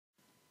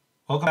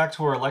Welcome back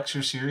to our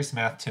lecture series,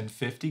 Math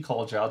 1050,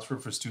 College Algebra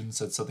for students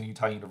at Southern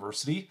Utah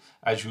University.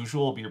 As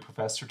usual, I'll be your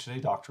professor today,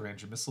 Dr.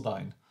 Andrew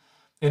Missildine.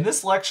 In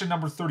this lecture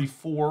number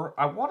 34,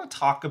 I want to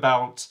talk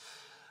about,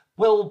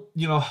 well,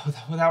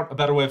 without a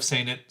better way of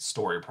saying it,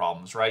 story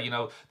problems, right?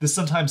 This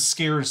sometimes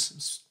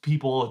scares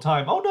people all the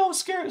time. Oh no,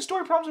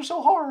 story problems are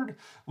so hard.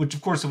 Which,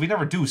 of course, if we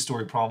never do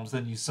story problems,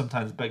 then you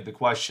sometimes beg the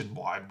question,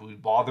 why do we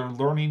bother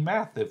learning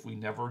math if we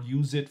never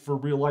use it for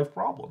real life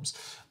problems?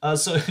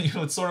 So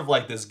it's sort of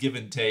like this give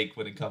and take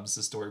when it comes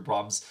to story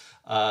problems.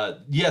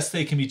 Yes,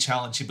 they can be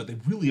challenging, but they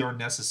really are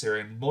necessary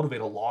and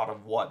motivate a lot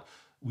of what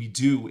we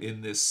do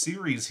in this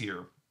series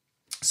here.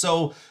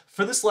 So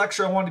for this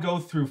lecture, I want to go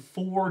through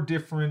 4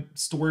 different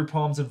story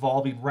problems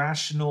involving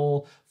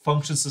rational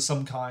functions of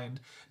some kind.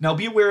 Now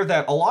be aware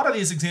that a lot of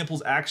these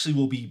examples actually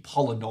will be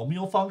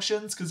polynomial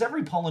functions, because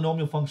every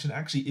polynomial function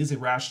actually is a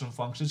rational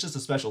function. It's just a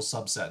special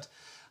subset.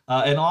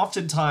 And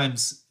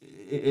oftentimes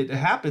it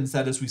happens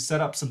that as we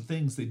set up some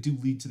things, they do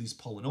lead to these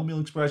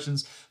polynomial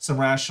expressions, some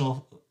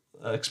rational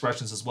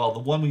expressions as well. The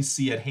one we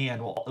see at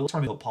hand will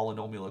turn into a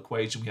polynomial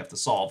equation we have to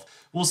solve.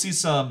 We'll see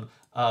some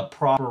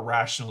proper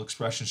rational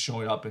expressions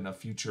showing up in a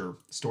future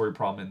story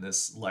problem in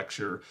this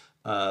lecture,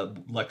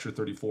 lecture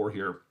 34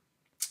 here.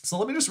 So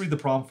let me just read the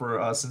problem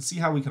for us and see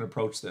how we can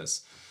approach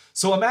this.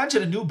 So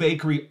imagine a new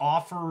bakery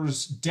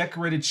offers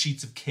decorated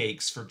sheets of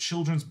cakes for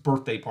children's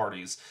birthday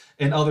parties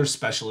and other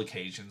special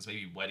occasions,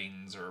 maybe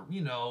weddings or,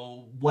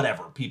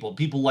 whatever.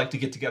 People like to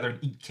get together and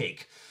eat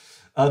cake.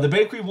 The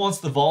bakery wants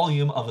the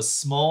volume of a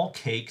small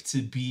cake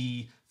to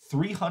be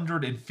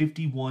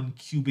 351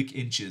 cubic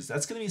inches.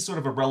 That's going to be sort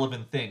of a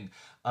relevant thing.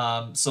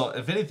 So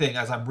if anything,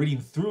 as I'm reading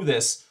through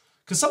this,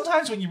 because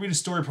sometimes when you read a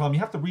story problem, you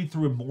have to read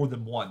through it more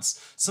than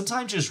once.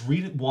 Sometimes just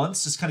read it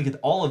once, just kind of get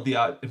all of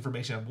the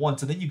information at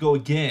once, and then you go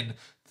again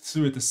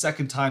through it the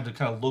second time to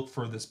kind of look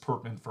for this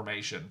pertinent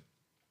information.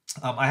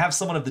 I have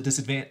somewhat of the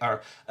disadvantage,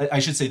 or I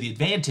should say the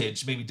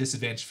advantage, maybe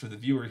disadvantage for the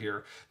viewer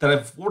here, that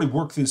I've already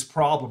worked through this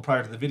problem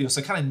prior to the video,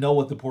 so I kind of know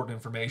what the important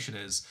information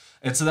is.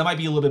 And so that might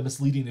be a little bit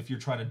misleading if you're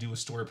trying to do a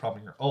story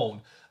problem on your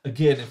own.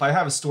 Again, if I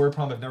have a story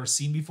problem I've never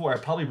seen before,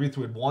 I'd probably read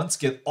through it once,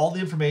 get all the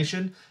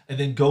information, and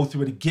then go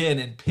through it again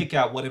and pick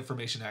out what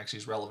information actually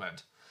is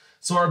relevant.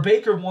 So our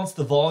baker wants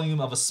the volume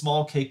of a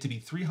small cake to be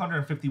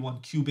 351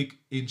 cubic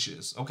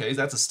inches. Okay,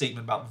 that's a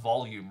statement about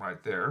volume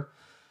right there.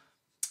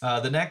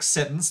 The next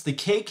sentence, the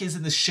cake is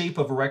in the shape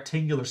of a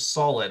rectangular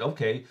solid.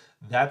 Okay,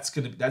 that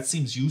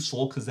seems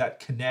useful because that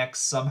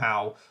connects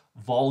somehow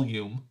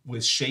volume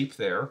with shape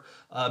there.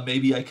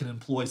 Maybe I can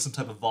employ some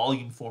type of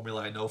volume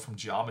formula I know from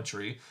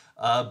geometry.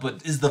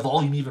 But is the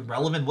volume even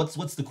relevant?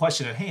 What's the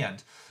question at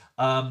hand?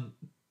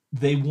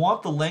 They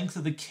want the length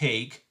of the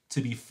cake to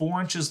be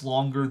 4 inches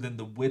longer than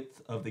the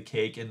width of the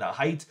cake, and the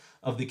height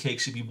of the cake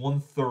should be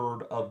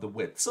 1/3 of the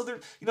width. So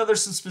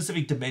there's some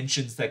specific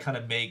dimensions that kind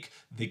of make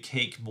the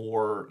cake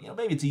more,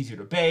 maybe it's easier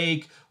to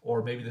bake,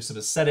 or maybe there's some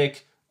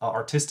aesthetic,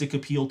 artistic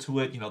appeal to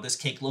it. This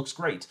cake looks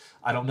great.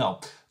 I don't know.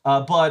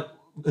 But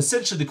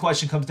essentially the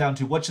question comes down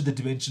to what should the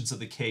dimensions of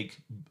the cake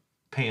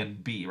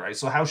pan be, right?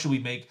 So how should we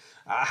make,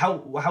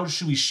 how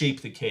should we shape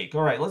the cake?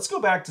 All right, let's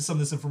go back to some of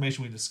this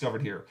information we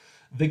discovered here.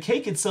 The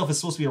cake itself is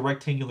supposed to be a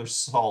rectangular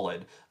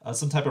solid,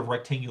 some type of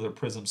rectangular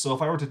prism. So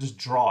if I were to just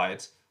draw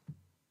it,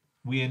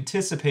 we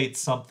anticipate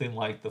something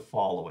like the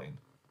following.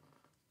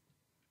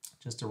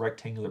 Just a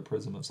rectangular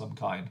prism of some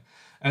kind.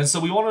 And so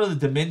we want to know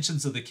the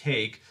dimensions of the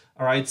cake.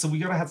 All right, so we're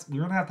gonna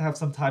have to have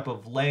some type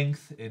of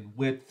length and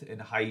width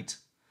and height.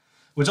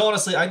 Which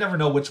honestly, I never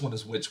know which one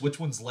is which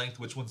one's length,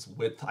 which one's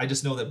width. I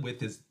just know that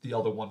width is the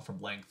other one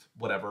from length,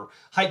 whatever.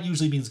 Height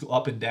usually means go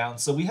up and down.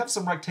 So we have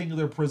some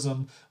rectangular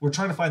prism. We're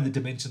trying to find the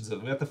dimensions of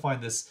it. We have to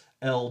find this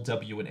L,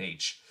 W, and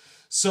H.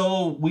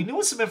 So we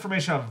knew some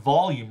information on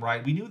volume,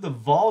 right? We knew the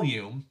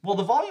volume. Well,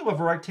 the volume of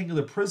a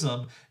rectangular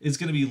prism is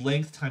going to be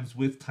length times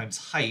width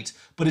times height,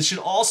 but it should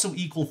also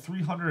equal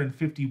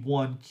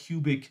 351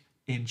 cubic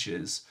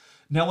inches.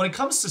 Now, when it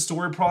comes to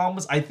story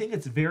problems, I think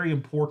it's very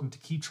important to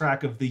keep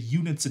track of the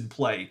units in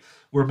play.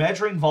 We're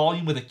measuring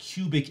volume with a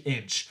cubic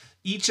inch.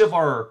 Each of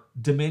our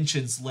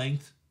dimensions,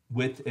 length,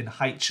 width, and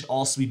height, should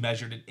also be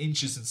measured in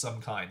inches in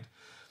some kind.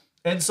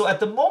 And so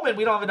at the moment,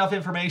 we don't have enough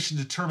information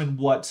to determine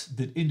what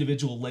the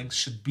individual lengths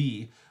should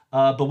be,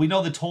 but we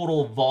know the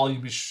total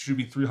volume should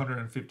be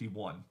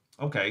 351.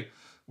 Okay,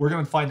 we're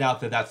going to find out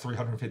that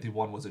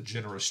 351 was a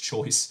generous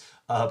choice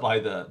by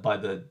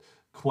the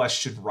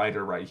question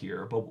writer right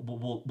here, but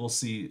we'll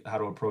see how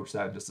to approach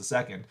that in just a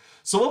second.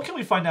 So what can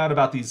we find out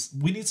about these?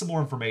 We need some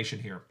more information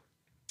here.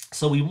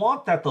 So we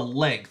want that the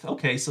length,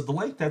 okay, so the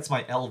length, that's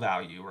my L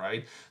value,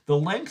 right? The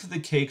length of the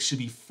cake should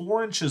be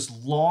 4 inches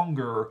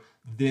longer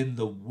than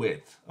the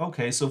width.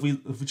 Okay, so if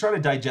we try to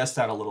digest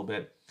that a little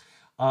bit,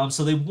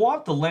 so they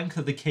want the length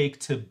of the cake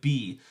to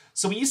be.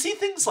 So when you see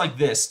things like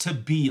this, to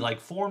be,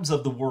 like forms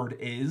of the word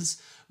is,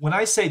 when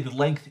I say the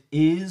length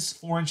is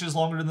 4 inches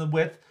longer than the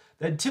width,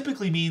 that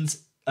typically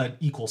means an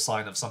equal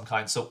sign of some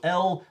kind. So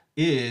L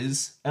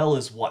is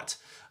what?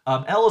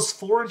 L is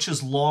 4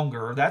 inches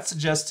longer. That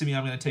suggests to me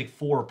I'm going to take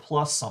 4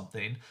 plus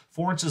something.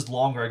 4 inches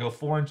longer. I go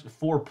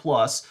 4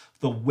 plus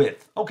the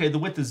width. Okay, the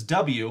width is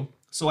W.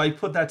 So I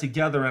put that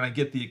together and I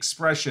get the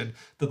expression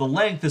that the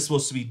length is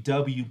supposed to be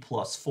W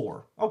plus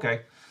 4.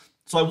 Okay,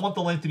 so I want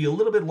the length to be a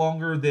little bit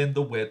longer than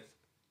the width,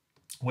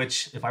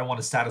 which if I want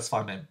to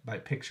satisfy my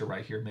picture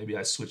right here, maybe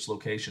I switch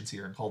locations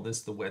here and call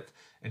this the width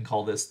and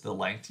call this the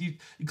length. You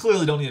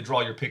clearly don't need to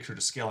draw your picture to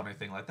scale or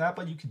anything like that,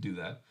 but you can do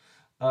that.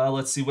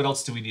 Let's see, what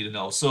else do we need to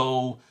know?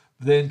 So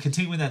then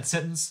continuing that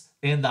sentence,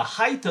 and the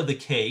height of the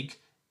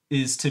cake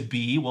is to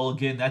be, well,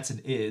 again, that's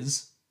an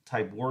is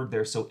type word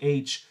there. So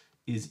H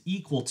is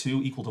equal to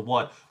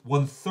what?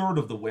 1/3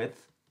 of the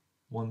width.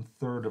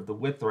 1/3 of the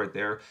width right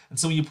there. And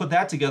so when you put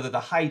that together, the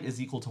height is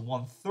equal to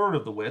 1/3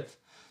 of the width.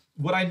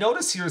 What I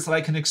notice here is that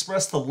I can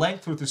express the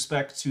length with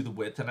respect to the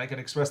width, and I can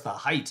express the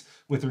height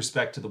with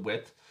respect to the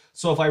width.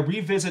 So if I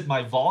revisit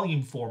my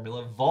volume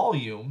formula,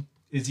 volume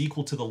is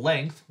equal to the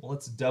length, well,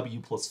 that's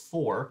W plus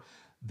 4.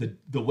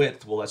 The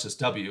width, well, that's just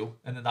W.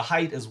 And then the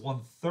height is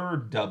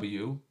 1/3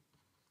 W.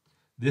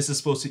 This is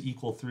supposed to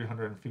equal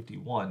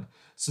 351.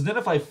 So then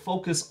if I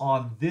focus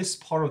on this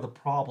part of the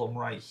problem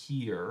right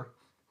here,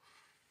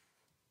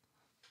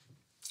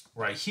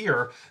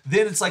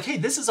 then it's like, hey,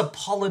 this is a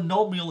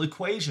polynomial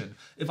equation.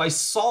 If I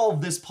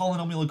solve this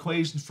polynomial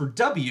equation for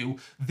W,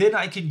 then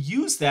I can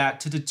use that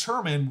to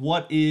determine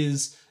what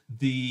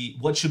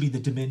should be the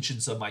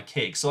dimensions of my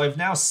cake. So I've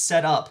now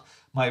set up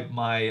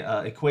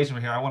my equation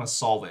right here. I want to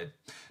solve it.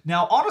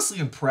 Now, honestly,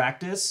 in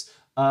practice,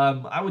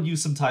 I would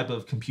use some type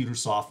of computer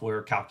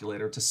software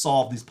calculator to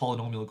solve these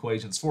polynomial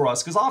equations for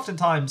us, because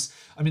oftentimes,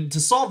 I mean, to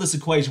solve this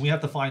equation, we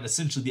have to find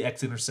essentially the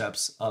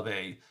x-intercepts of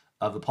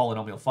the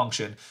polynomial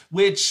function,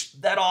 which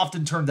that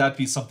often turns out to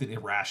be something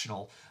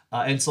irrational.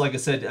 And so, like I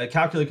said, a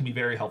calculator can be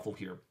very helpful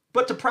here.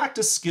 But to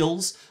practice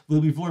skills that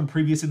we've learned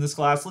previously in this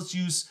class, let's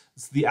use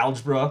the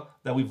algebra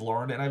that we've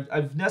learned. And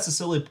I've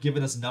necessarily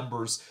given us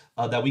numbers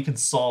that we can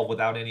solve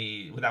without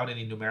any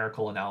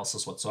numerical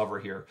analysis whatsoever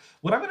here.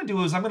 What I'm going to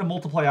do is I'm going to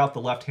multiply out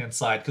the left-hand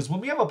side, because when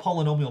we have a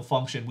polynomial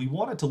function, we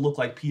want it to look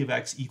like p of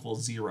x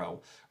equals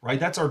 0, right?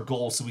 That's our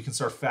goal, so we can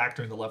start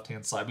factoring the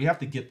left-hand side. We have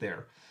to get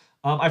there.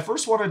 I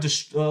first wanted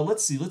to,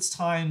 let's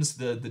times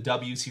the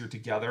w's here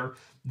together.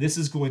 This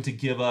is going to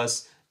give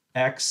us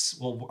x,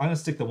 well, I'm going to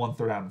stick the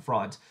 1/3 out in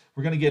front.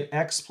 We're going to get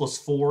x plus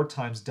 4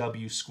 times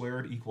w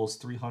squared equals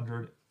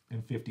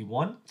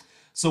 351.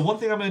 So one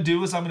thing I'm going to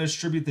do is I'm going to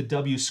distribute the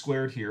w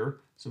squared here.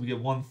 So we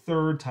get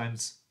 1/3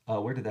 times,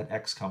 where did that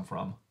x come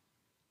from?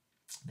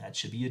 That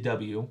should be a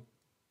w.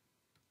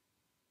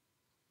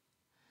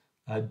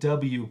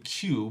 W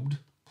cubed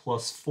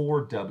plus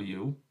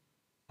 4w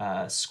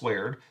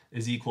squared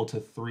is equal to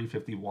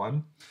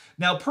 351.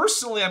 Now,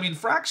 personally, I mean,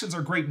 fractions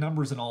are great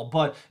numbers and all,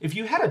 but if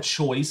you had a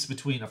choice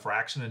between a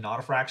fraction and not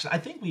a fraction, I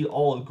think we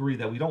all agree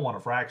that we don't want a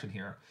fraction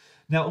here.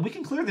 Now, we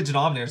can clear the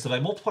denominator, so if I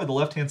multiply the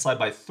left-hand side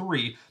by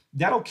 3,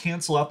 that'll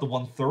cancel out the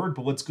 1/3,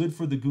 but what's good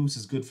for the goose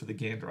is good for the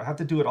gander. I have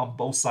to do it on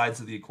both sides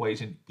of the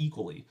equation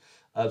equally,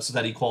 so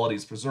that equality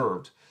is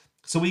preserved.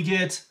 So we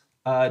get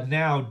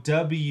now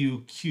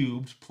w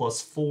cubed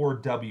plus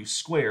 4w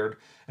squared.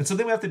 And so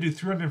then we have to do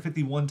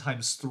 351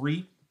 times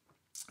 3,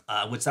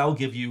 which that will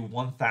give you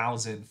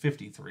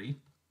 1,053,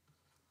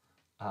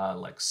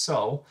 like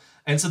so.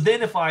 And so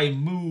then if I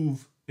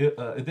move,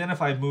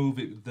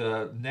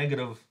 the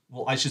negative,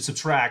 well, I should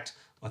subtract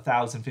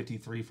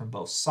 1,053 from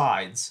both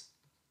sides,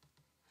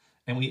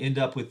 and we end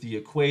up with the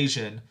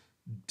equation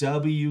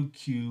w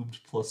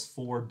cubed plus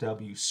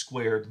 4w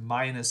squared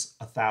minus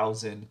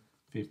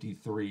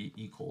 1,053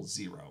 equals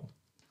 0,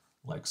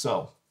 like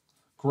so.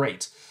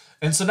 Great.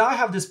 And so now I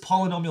have this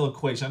polynomial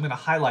equation. I'm going to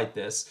highlight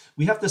this.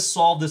 We have to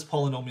solve this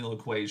polynomial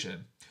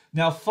equation.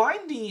 Now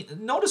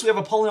notice we have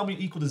a polynomial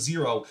equal to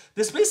 0.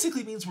 This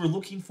basically means we're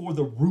looking for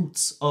the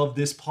roots of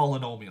this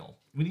polynomial.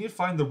 We need to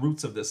find the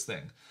roots of this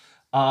thing,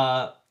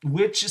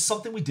 which is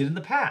something we did in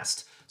the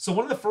past. So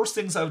one of the first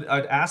things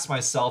I'd ask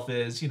myself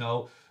is,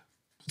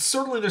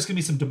 certainly there's going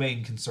to be some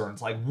domain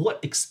concerns, like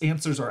what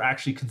answers are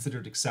actually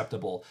considered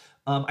acceptable.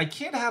 I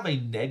can't have a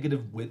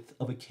negative width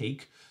of a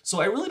cake, so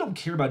I really don't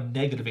care about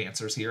negative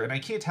answers here, and I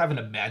can't have an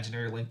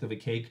imaginary length of a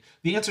cake.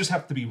 The answers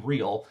have to be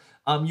real.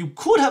 You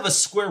could have a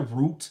square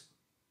root.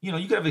 You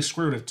could have a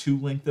square root of 2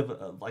 length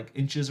of like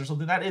inches or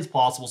something. That is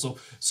possible.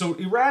 So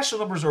irrational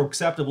numbers are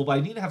acceptable, but I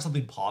need to have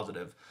something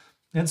positive.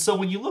 And so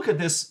when you look at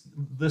this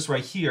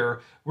right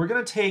here, we're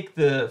going to take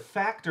the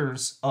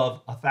factors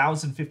of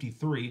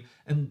 1,053,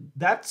 and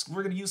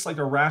we're going to use like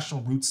a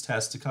rational roots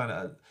test to kind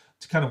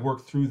of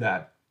work through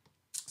that.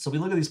 So we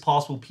look at these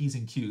possible P's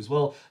and Q's.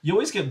 Well, you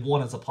always get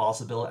 1 as a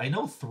possibility. I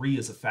know 3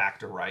 is a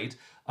factor, right?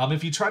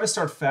 If you try to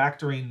start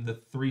factoring the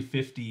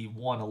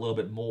 351 a little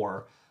bit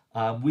more,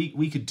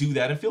 we could do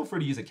that. And feel free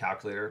to use a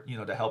calculator,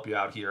 to help you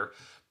out here.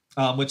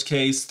 Which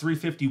case,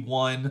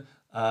 351,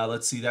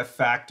 let's see, that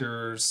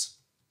factors...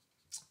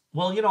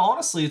 Well,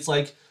 honestly, it's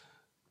like,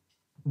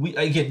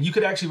 you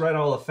could actually write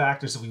all the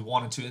factors if we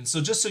wanted to. And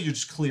so just so you're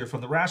just clear, from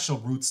the rational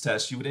roots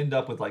test, you would end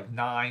up with like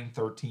 9,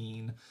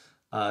 13,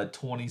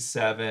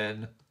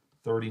 27,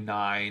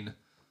 39,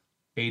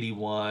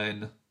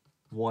 81,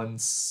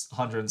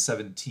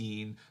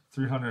 117,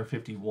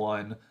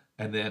 351,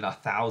 and then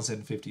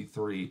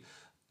 1053.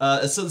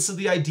 So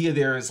the idea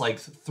there is like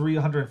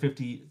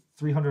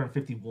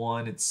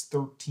 351. It's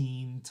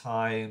 13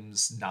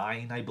 times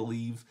 9, I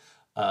believe.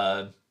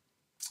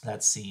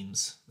 That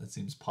seems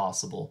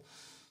possible.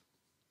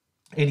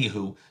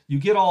 Anywho, you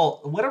get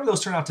all whatever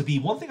those turn out to be.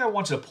 One thing I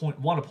want to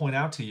point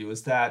out to you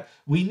is that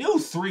we knew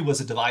 3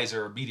 was a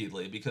divisor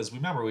immediately because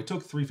remember we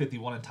took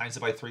 351 and times it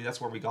by 3. That's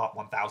where we got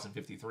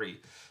 1053.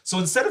 So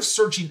instead of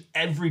searching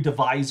every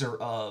divisor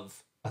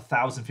of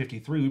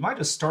 1053, we might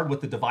just start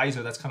with the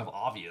divisor that's kind of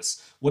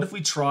obvious. What if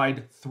we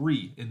tried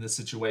 3 in this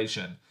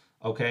situation?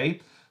 Okay,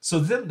 so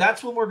then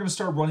that's when we're going to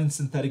start running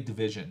synthetic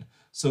division.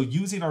 So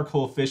using our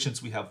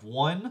coefficients, we have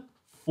 1,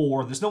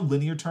 4. There's no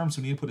linear term,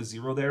 so we need to put a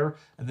 0 there,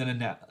 and then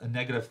a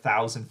negative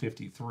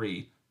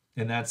 1053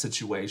 in that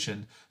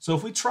situation. So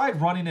if we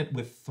tried running it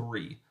with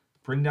 3,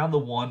 bring down the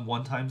 1.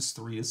 1 times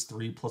 3 is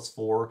 3 plus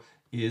 4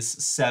 is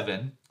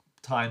 7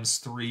 times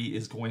 3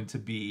 is going to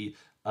be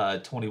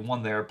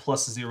 21 there,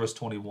 plus 0 is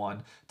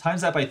 21.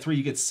 Times that by 3,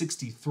 you get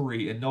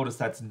 63, and notice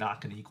that's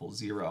not going to equal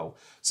 0.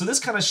 So this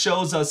kind of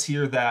shows us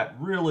here that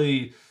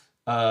really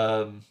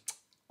the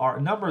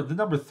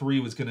number 3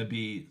 was going to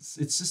be,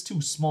 it's just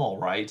too small,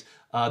 right?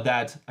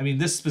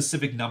 This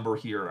specific number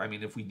here, I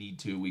mean, if we need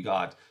to, we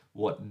got,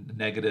 what,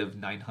 negative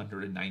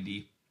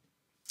 990.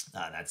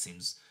 That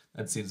seems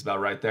about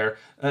right there.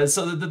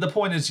 So the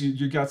point is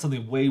you got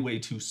something way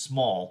too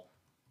small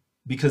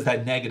because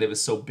that negative is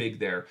so big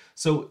there.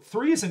 So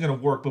 3 isn't going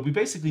to work, but we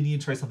basically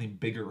need to try something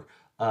bigger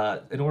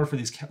in order for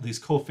these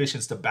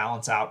coefficients to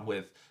balance out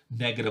with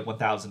negative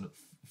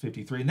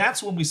 1053. And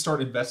that's when we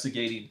start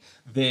investigating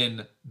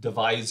then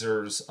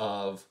divisors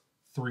of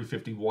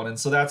 351. And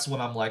so that's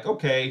when I'm like,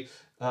 okay,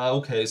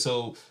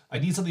 so I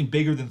need something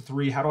bigger than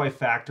 3. How do I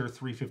factor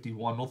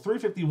 351? Well,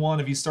 351,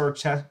 if you start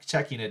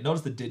checking it,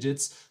 notice the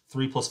digits.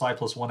 3 plus 5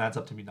 plus 1 adds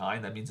up to be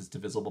 9. That means it's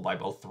divisible by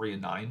both 3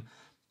 and 9.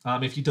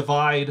 If you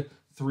divide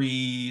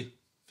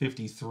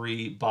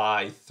 353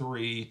 by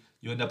 3,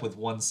 you end up with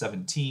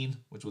 117,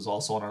 which was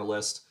also on our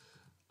list.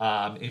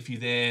 If you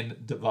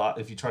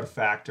try to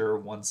factor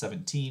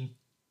 117,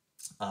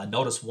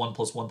 notice 1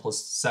 plus 1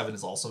 plus 7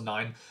 is also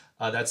 9.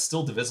 That's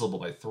still divisible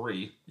by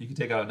 3. You can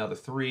take out another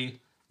 3,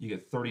 you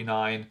get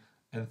 39,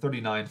 and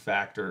 39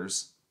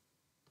 factors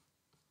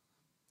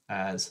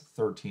as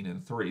 13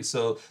 and 3.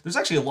 So there's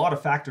actually a lot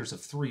of factors of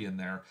 3 in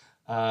there.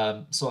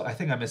 So I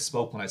think I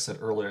misspoke when I said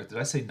earlier. Did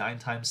I say 9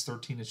 times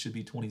 13? It should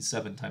be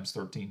 27 times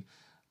 13.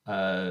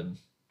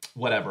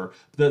 Whatever.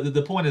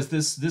 The point is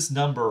this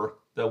number,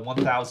 the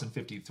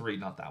 1053,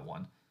 not that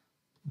one.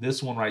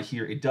 This one right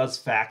here, it does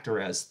factor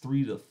as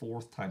 3 to the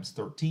 4th times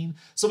 13.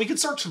 So we could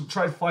start to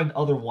try to find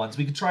other ones.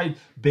 We could try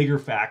bigger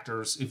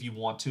factors if you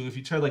want to. If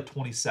you try like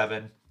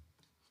 27,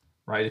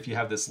 right? If you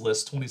have this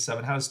list,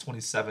 27, how does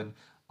 27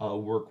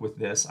 work with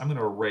this? I'm going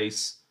to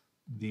erase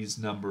these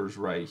numbers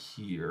right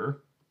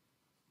here.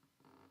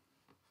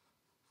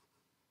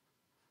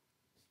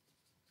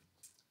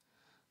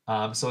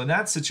 So in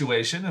that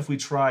situation, if we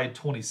tried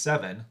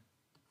 27,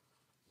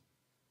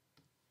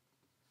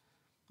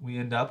 we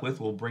end up with,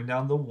 we'll bring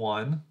down the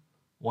 1.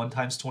 1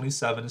 times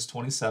 27 is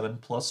 27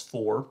 plus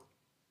 4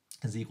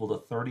 is equal to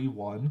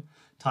 31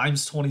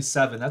 times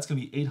 27. That's going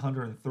to be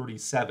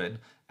 837.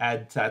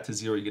 Add that to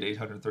 0, you get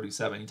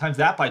 837. You times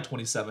that by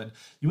 27,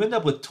 you end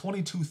up with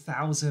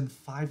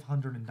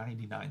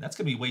 22,599. That's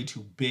going to be way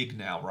too big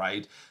now,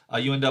 right?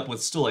 You end up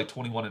with still like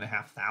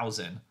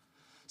 21,500.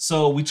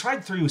 So we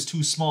tried 3 was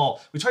too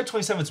small. We tried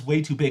 27, it's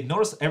way too big.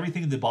 Notice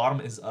everything at the bottom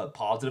is a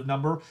positive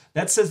number.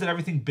 That says that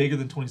everything bigger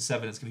than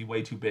 27 is going to be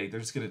way too big.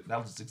 That'll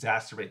just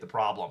exacerbate the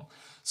problem.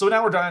 So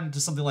now we're down to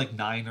something like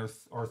 9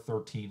 or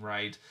 13,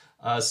 right?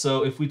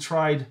 So if we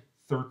tried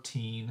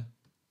 13,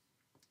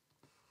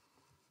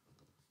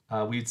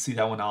 we'd see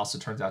that one also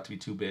turns out to be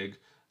too big.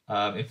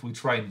 If we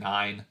try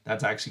 9,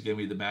 that's actually going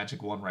to be the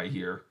magic one right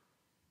here.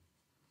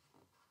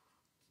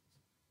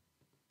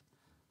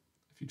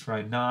 If you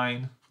try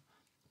 9,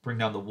 bring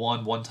down the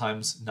 1. 1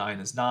 times 9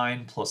 is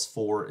 9, plus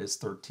 4 is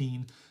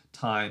 13,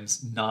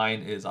 times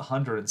 9 is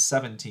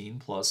 117,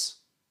 plus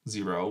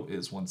 0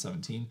 is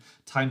 117,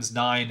 times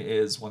 9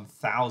 is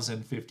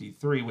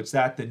 1053, which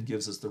that then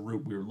gives us the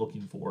root we were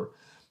looking for.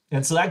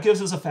 And so that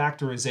gives us a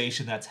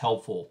factorization that's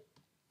helpful.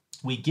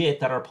 We get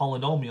that our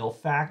polynomial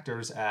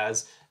factors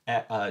as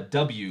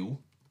w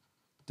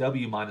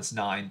minus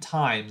 9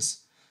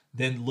 times,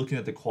 then looking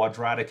at the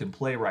quadratic in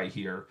play right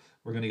here,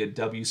 we're going to get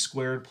w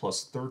squared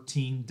plus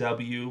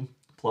 13w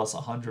plus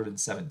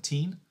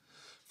 117,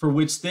 for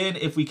which then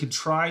if we could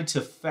try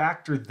to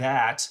factor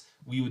that,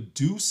 we would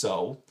do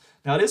so.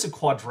 Now it is a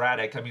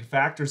quadratic. I mean,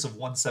 factors of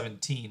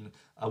 117,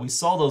 we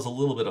saw those a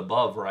little bit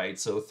above, right?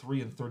 So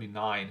 3 and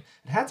 39.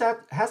 It has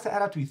to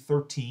add up to be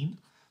 13.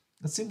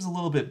 That seems a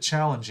little bit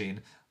challenging.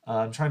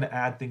 I'm trying to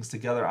add things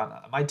together.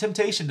 My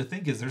temptation to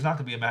think is there's not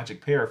going to be a magic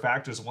pair.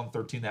 Factors of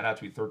 113 that add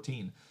to be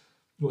 13.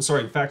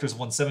 sorry, factors of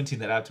 117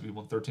 that add to be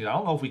 113. I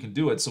don't know if we can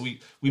do it. So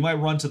we might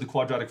run to the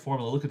quadratic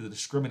formula, look at the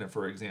discriminant,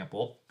 for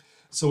example.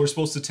 So we're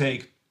supposed to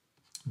take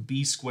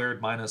b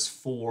squared minus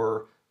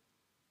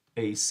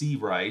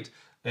 4ac, right?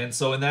 And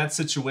so in that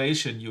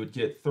situation, you would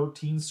get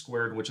 13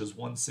 squared, which is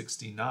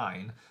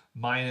 169,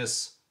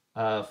 minus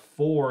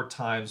 4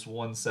 times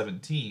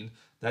 117.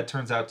 That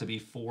turns out to be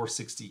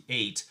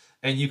 468.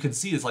 And you can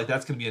see it's like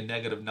that's going to be a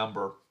negative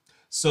number.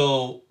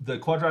 So the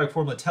quadratic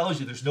formula tells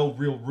you there's no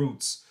real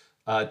roots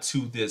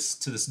to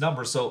this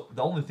number. So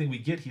the only thing we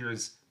get here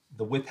is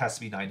the width has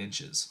to be 9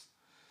 inches.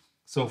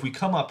 So if we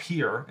come up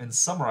here and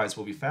summarize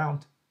what we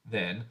found,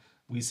 then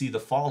we see the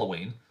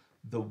following.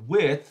 The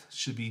width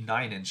should be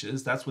 9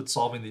 inches. That's what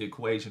solving the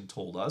equation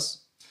told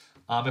us.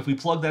 If we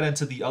plug that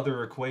into the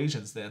other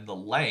equations, then the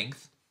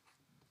length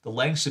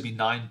should be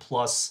 9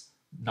 plus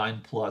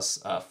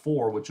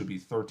 4, which would be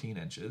 13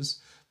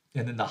 inches.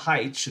 And then the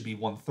height should be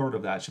 1/3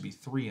 of that, should be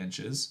 3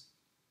 inches.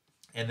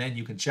 And then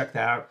you can check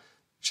that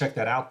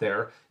out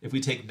there. If we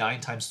take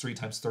 9 times 3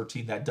 times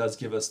 13, that does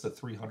give us the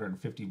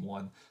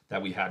 351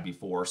 that we had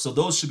before. So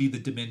those should be the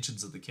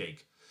dimensions of the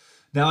cake.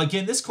 Now,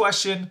 again, this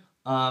question,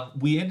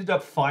 we ended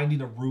up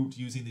finding a root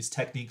using these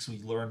techniques we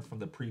learned from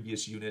the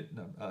previous unit,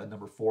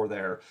 number 4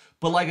 there.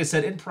 But like I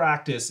said, in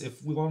practice,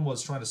 if one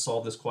was trying to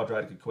solve this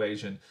quadratic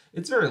equation,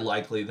 it's very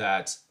likely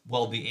that,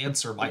 well, the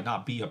answer might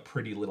not be a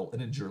pretty little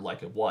integer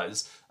like it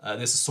was.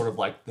 This is sort of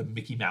like the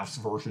Mickey Mouse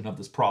version of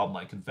this problem,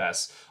 I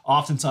confess.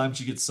 Oftentimes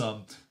you get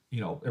some,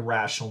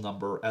 irrational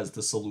number as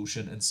the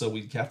solution, and so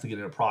we have to get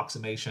an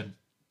approximation.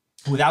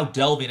 Without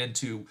delving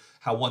into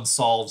how one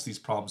solves these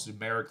problems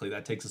numerically,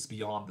 that takes us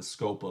beyond the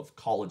scope of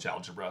college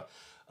algebra.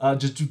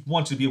 Just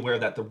want you to be aware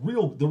that the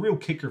real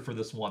kicker for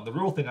this one, the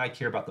real thing I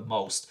care about the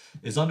most,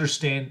 is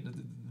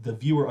the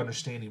viewer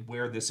understanding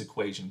where this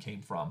equation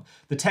came from.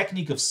 The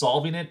technique of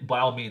solving it, by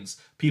all means,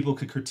 people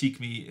could critique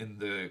me in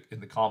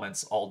the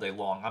comments all day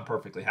long. I'm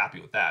perfectly happy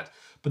with that.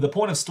 But the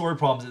point of story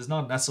problems is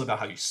not necessarily about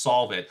how you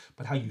solve it,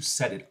 but how you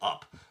set it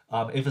up.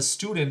 If a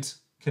student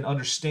can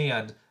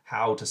understand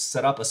how to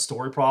set up a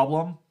story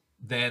problem,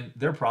 then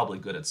they're probably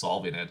good at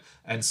solving it.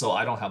 And so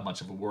I don't have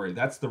much of a worry.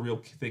 That's the real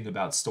thing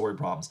about story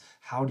problems.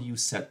 How do you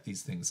set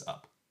these things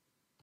up?